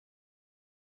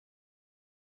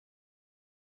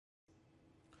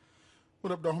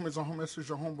What up, the homies and homies? This is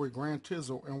your homeboy Grand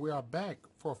Tizzle, and we are back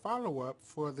for a follow-up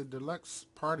for the deluxe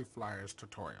party flyers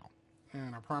tutorial.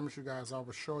 And I promise you guys I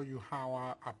will show you how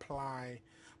I apply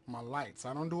my lights.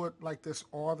 I don't do it like this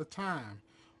all the time,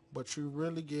 but you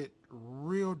really get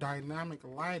real dynamic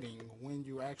lighting when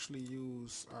you actually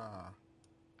use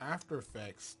After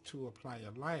Effects to apply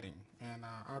your lighting. And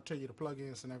I'll tell you the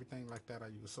plugins and everything like that I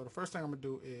use. So the first thing I'm going to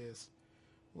do is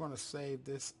we're going to save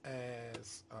this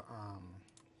as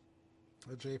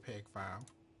a JPEG file,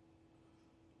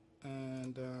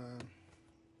 and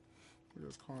we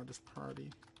just call this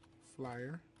party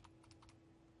flyer,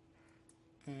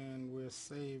 and we'll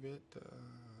save it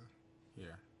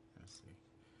here. Let's see,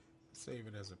 save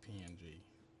it as a PNG,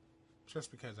 just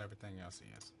because everything else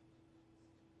is.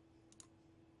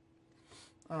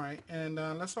 All right, and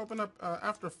let's open up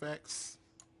After Effects,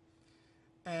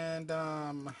 and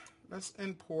let's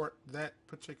import that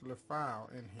particular file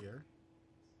in here.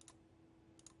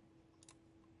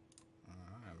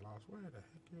 Where the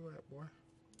heck you at, boy?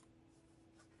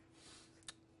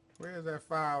 Where's that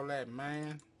file at,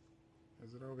 man?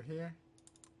 Is it over here?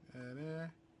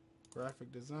 There.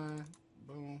 Graphic design.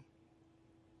 Boom.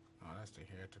 Oh, that's the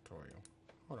hair tutorial.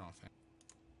 Hold on a second.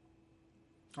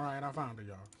 Alright, I found it,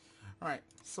 y'all. Alright,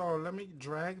 so let me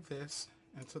drag this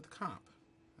into the comp.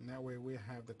 And that way we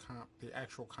have the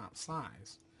actual comp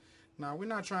size. Now, we're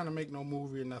not trying to make no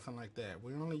movie or nothing like that.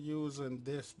 We're only using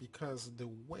this because the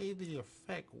way the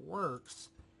effect works,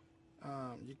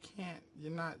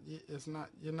 you're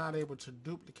not able to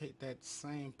duplicate that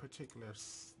same particular,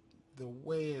 the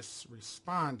way it's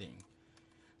responding.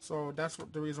 So that's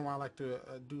the reason why I like to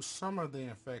do some of the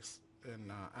effects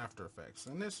in After Effects.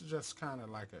 And this is just kind of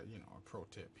like a pro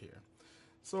tip here.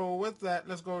 So with that,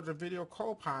 let's go to Video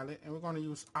Copilot, and we're going to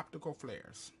use optical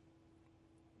flares.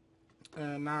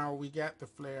 And now we got the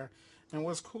flare, and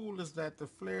what's cool is that the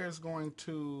flare is going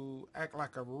to act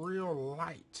like a real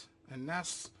light, and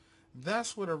that's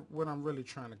what I'm really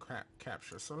trying to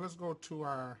capture. So let's go to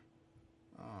our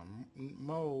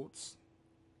modes,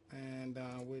 and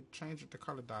we'll change it to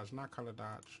color dodge, not color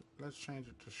dodge. Let's change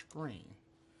it to screen.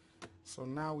 So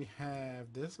now we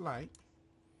have this light,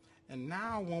 and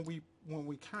now when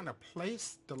we kind of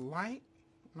place the light,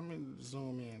 let me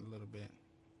zoom in a little bit.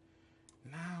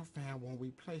 Now, fam, when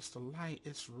we place the light,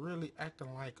 it's really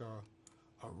acting like a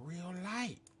real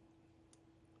light.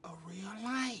 A real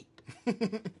light.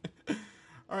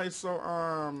 Alright,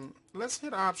 so let's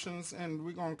hit options, and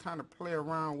we're going to kind of play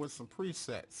around with some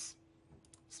presets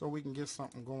so we can get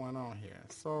something going on here.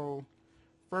 So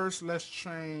first, let's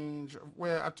change,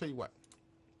 well, I'll tell you what.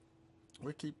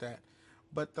 We'll keep that.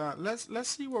 But let's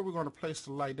see where we're going to place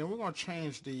the light. Then we're going to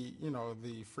change the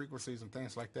the frequencies and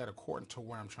things like that according to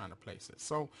where I'm trying to place it.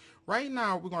 So right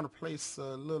now we're going to place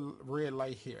a little red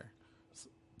light here.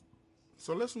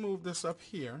 So let's move this up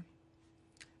here.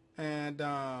 And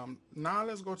now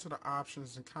let's go to the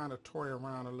options and kind of toy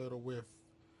around a little with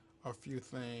a few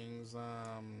things.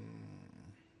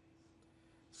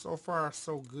 So far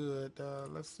so good.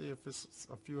 Let's see if it's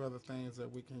a few other things that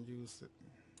we can use.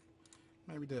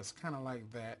 Maybe this, kind of like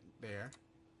that there.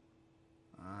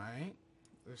 Alright,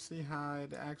 let's see how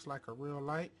it acts like a real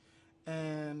light.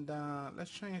 And let's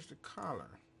change the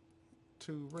color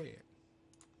to red.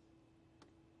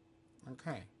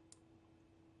 Okay.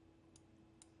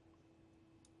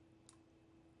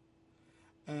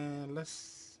 And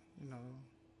let's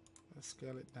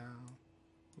scale it down.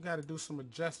 We got to do some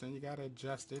adjusting. You got to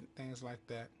adjust it, things like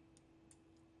that.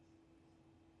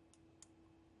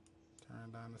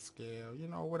 Turn down the scale,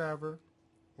 whatever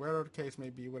the case may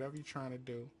be, whatever you're trying to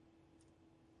do.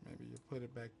 Maybe you put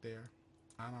it back there.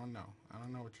 I don't know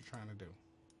what you're trying to do.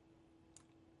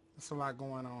 There's a lot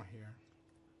going on here.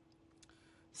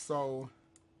 So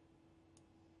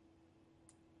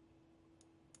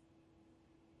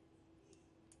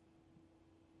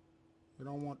we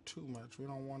don't want too much. We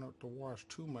don't want it to wash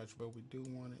too much, but we do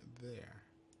want it there.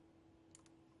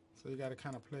 So you got to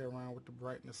kind of play around with the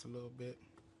brightness a little bit.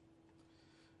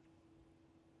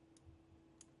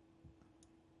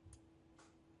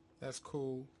 That's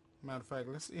cool. Matter of fact,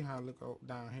 let's see how it look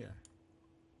down here.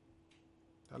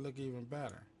 That look even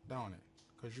better, don't it?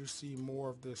 Because you see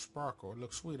more of this sparkle. It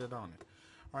looks sweeter, don't it?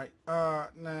 Alright,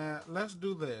 now let's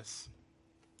do this.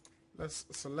 Let's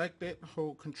select it,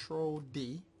 hold Control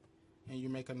D, and you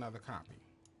make another copy.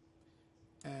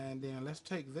 And then let's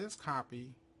take this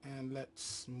copy and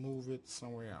let's move it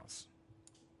somewhere else.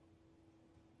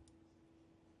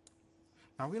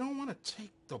 Now, we don't want to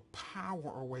take the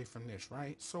power away from this,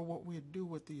 right? So what we do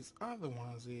with these other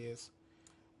ones is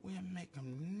we'll make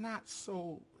them not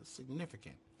so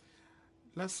significant.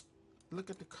 Let's look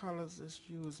at the colors it's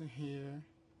using here.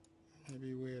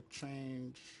 Maybe we'll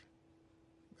change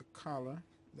the color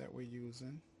that we're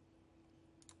using.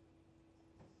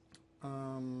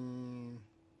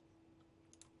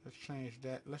 Let's change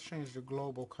that. Let's change the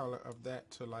global color of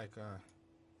that to like a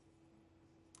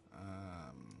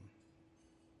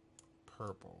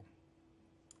purple,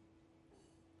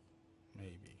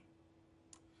 maybe.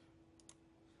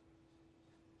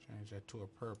 Change that to a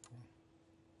purple.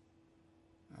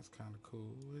 That's kind of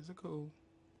cool. Is it cool?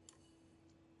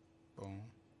 Boom.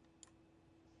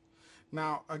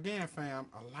 Now, again, fam,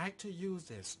 I like to use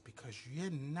this because you're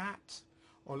not,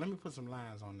 or let me put some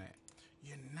lines on that.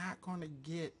 You're not going to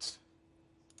get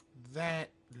that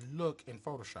look in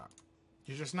Photoshop.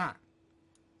 You're just not.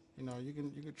 You know, you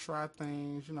can try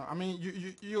things. You know, I mean,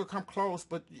 you'll come close,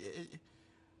 but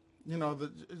you know,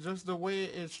 just the way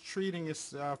it's treating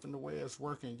itself and the way it's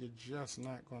working, you're just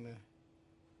not going to.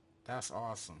 That's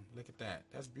awesome. Look at that.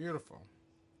 That's beautiful.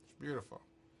 It's beautiful.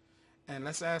 And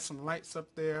let's add some lights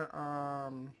up there.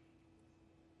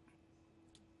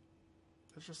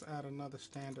 Let's just add another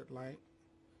standard light.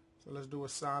 So let's do a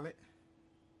solid.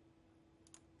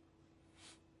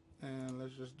 And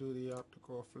let's just do the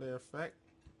optical flare effect.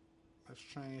 Let's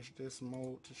change this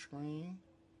mode to screen.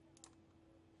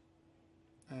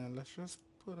 And let's just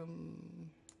put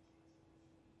them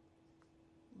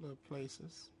little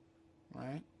places,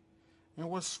 right? And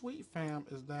what's sweet, fam,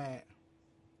 is that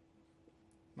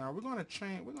now we're gonna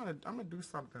change. I'm gonna do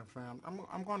something, fam.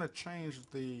 I'm gonna change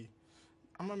the.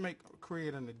 I'm gonna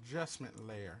create an adjustment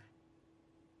layer.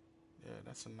 Yeah,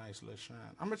 that's a nice little shine.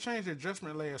 I'm gonna change the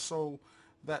adjustment layer so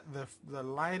that the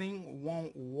lighting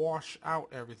won't wash out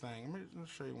everything. Let me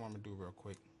show you what I'm gonna do real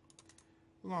quick.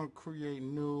 We're gonna create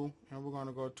new, and we're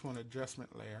gonna go to an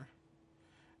adjustment layer.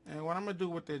 And what I'm gonna do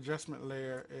with the adjustment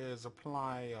layer is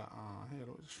apply. Here,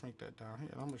 let's shrink that down. Here,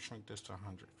 I'm gonna shrink this to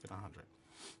 100. Get 100.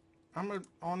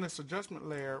 On this adjustment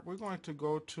layer, we're going to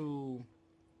go to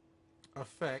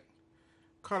Effect,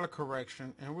 Color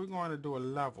Correction, and we're going to do a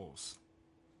Levels.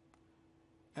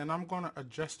 And I'm going to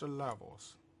adjust the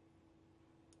levels.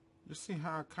 You see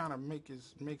how it kind of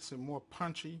makes it more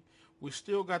punchy? We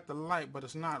still got the light, but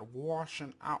it's not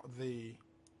washing out the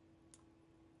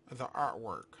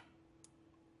artwork.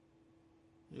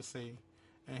 You see?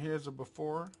 And here's the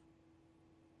before.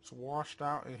 It's washed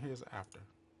out, and here's the after.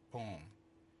 Boom.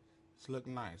 It's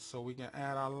looking nice. So we can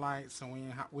add our lights, and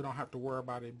we don't have to worry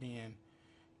about it being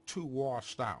too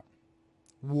washed out.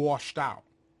 Washed out.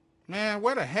 Man,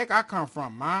 where the heck I come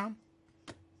from, Mom?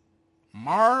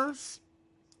 Mars?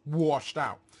 Washed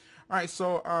out. All right,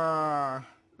 so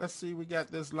let's see. We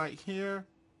got this light here,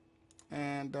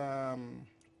 and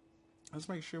let's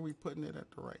make sure we're putting it at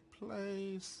the right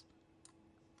place.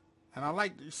 And I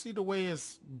like, you see the way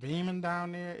it's beaming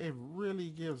down there? It really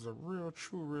gives a real,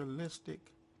 true, realistic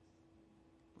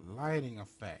lighting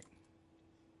effect.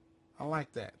 I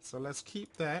like that. So let's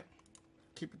keep that.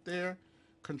 Keep it there.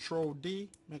 Control D.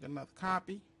 Make another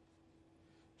copy.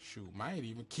 Shoot, might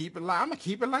even keep it like, I'm going to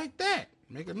keep it like that.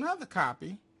 Make another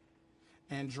copy.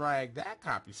 And drag that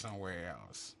copy somewhere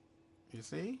else. You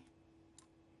see?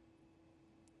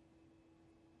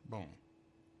 Boom.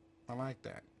 I like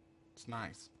that. It's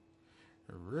nice.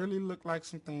 It really look like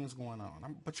some things going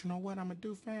on. But you know what I'm going to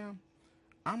do, fam?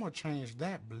 I'm going to change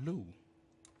that blue.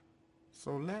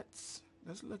 So let's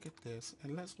look at this,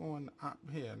 and let's go in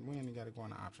here. We ain't got to go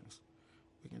into options.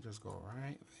 We can just go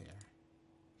right there.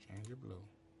 Change your blue.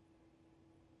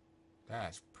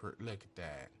 That's pretty. Look at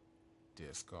that.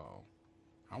 Disco.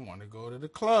 I want to go to the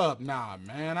club now,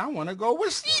 man. I want to go where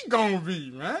she gonna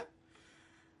be, man.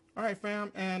 All right,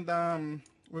 fam, and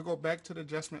we'll go back to the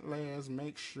adjustment layers.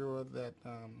 Make sure that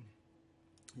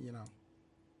you know,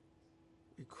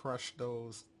 we crush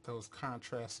those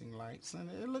contrasting lights, and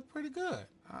it looked pretty good.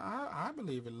 I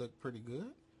believe it looked pretty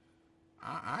good.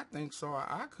 I think so.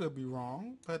 I could be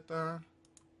wrong, but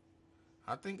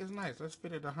I think it's nice. Let's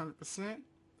fit it 100%.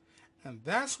 And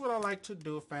that's what I like to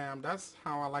do, fam. That's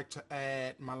how I like to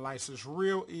add my lights. It's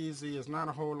real easy. It's not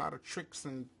a whole lot of tricks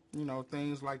and, you know,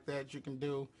 things like that you can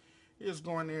do. You just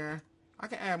go in there. I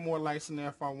can add more lights in there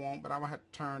if I want, but I would have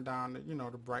to turn down the, you know,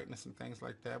 the brightness and things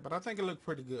like that. But I think it looked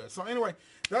pretty good. So anyway,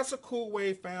 that's a cool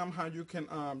way, fam, how you can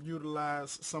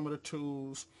utilize some of the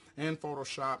tools in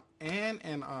Photoshop and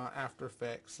in After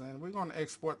Effects. And we're going to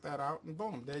export that out, and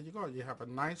boom, there you go. You have a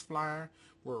nice flyer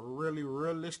with really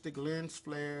realistic lens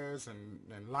flares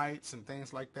and lights and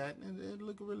things like that. And it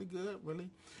looked really good,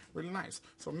 really nice.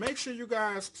 So make sure you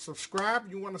guys subscribe.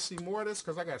 You want to see more of this,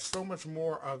 because I got so much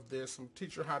more of this. I'm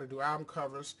teaching you how to do album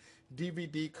covers,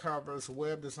 DVD covers,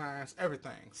 web designs,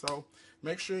 everything. So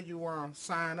make sure you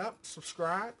sign up,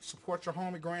 subscribe, support your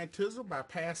homie Grand Tizzle by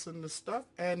passing the stuff.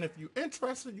 And if you're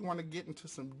interested, you want to get into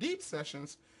some deep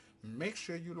sessions, make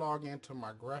sure you log into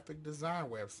my graphic design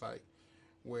website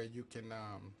where you can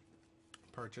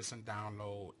purchase and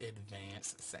download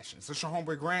advanced sessions. It's your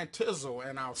homeboy Grand Tizzle,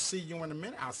 and I'll see you in a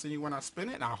minute. I'll see you when I spin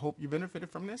it. I hope you benefited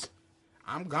from this.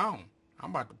 I'm gone.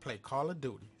 I'm about to play Call of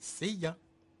Duty. See ya.